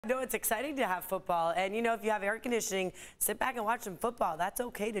No, it's exciting to have football. And, you know, if you have air conditioning, sit back and watch some football. That's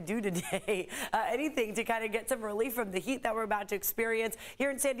okay to do today. Anything to kind of get some relief from the heat that we're about to experience. Here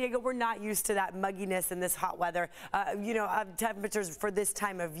in San Diego, we're not used to that mugginess in this hot weather. Temperatures for this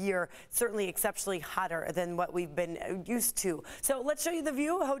time of year, certainly exceptionally hotter than what we've been used to. So let's show you the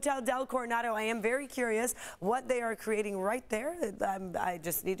view. Hotel Del Coronado. I am very curious what they are creating right there. I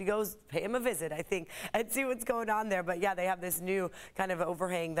just need to go pay them a visit, I think, and see what's going on there. But yeah, they have this new kind of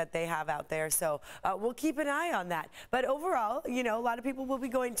overhang that they have out there, so we'll keep an eye on that. But overall, you know, a lot of people will be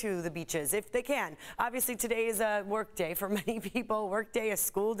going to the beaches if they can. Obviously, today is a work day for many people, work day, a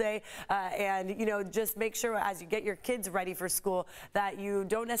school day, and you know, just make sure as you get your kids ready for school that you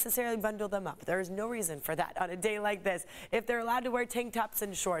don't necessarily bundle them up. There's no reason for that on a day like this. If they're allowed to wear tank tops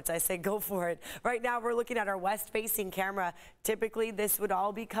and shorts, I say go for it. Right now, we're looking at our west-facing camera. Typically, this would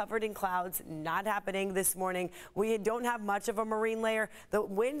all be covered in clouds. Not happening this morning. We don't have much of a marine layer. The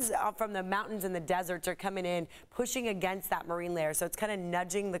winds from the mountains and the deserts are coming in, pushing against that marine layer. So it's kind of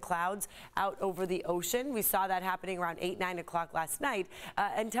nudging the clouds out over the ocean. We saw that happening around 8, 9 o'clock last night.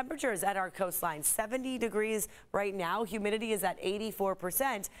 And temperatures at our coastline, 70 degrees right now. Humidity is at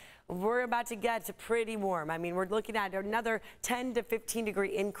 84%. We're about to get pretty warm. I mean, we're looking at another 10 to 15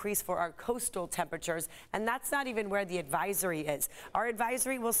 degree increase for our coastal temperatures, and that's not even where the advisory is. Our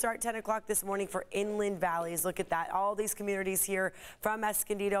advisory will start 10 o'clock this morning for inland valleys. Look at that. All these communities here from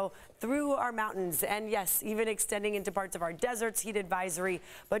Escondido through our mountains, and yes, even extending into parts of our deserts, heat advisory.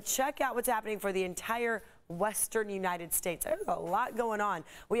 But check out what's happening for the entire western United States. There's a lot going on.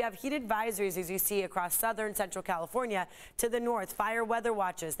 We have heat advisories, as you see, across southern central California to the north. Fire weather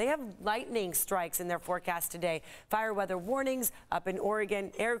watches. They have lightning strikes in their forecast today. Fire weather warnings up in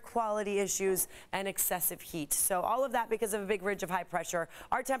Oregon, air quality issues, and excessive heat. So all of that because of a big ridge of high pressure.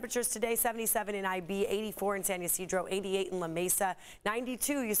 Our temperatures today, 77 in IB, 84 in San Ysidro, 88 in La Mesa,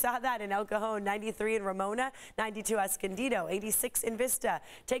 92. You saw that in El Cajon, 93 in Ramona, 92 Escondido, 86 in Vista.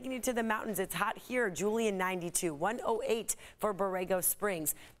 Taking you to the mountains, it's hot here. Julian, 92, 108 for Borrego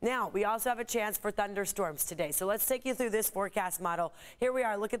Springs. Now, we also have a chance for thunderstorms today. So let's take you through this forecast model. Here we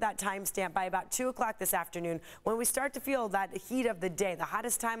are. Look at that timestamp. By about 2 o'clock this afternoon, when we start to feel that heat of the day, the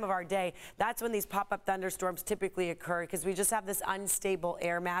hottest time of our day, that's when these pop-up thunderstorms typically occur because we just have this unstable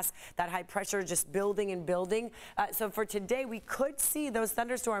air mass, that high pressure just building and building. So for today, we could see those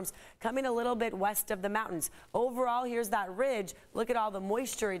thunderstorms coming a little bit west of the mountains. Overall, here's that ridge. Look at all the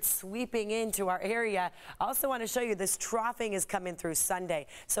moisture. It's sweeping into our area. I also want to show you this troughing is coming through Sunday.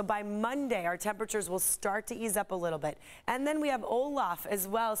 So by Monday, our temperatures will start to ease up a little bit. And then we have Olaf as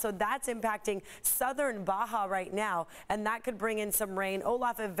well. So that's impacting southern Baja right now. And that could bring in some rain.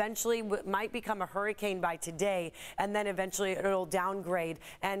 Olaf eventually might become a hurricane by today. And then eventually it'll downgrade.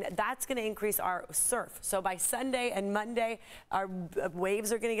 And that's going to increase our surf. So by Sunday and Monday, our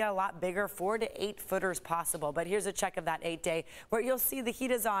waves are going to get a lot bigger, 4 to 8 footers possible. But here's a check of that 8-day where you'll see the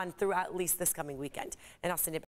heat is on throughout at least this coming weekend. And I'll send it back.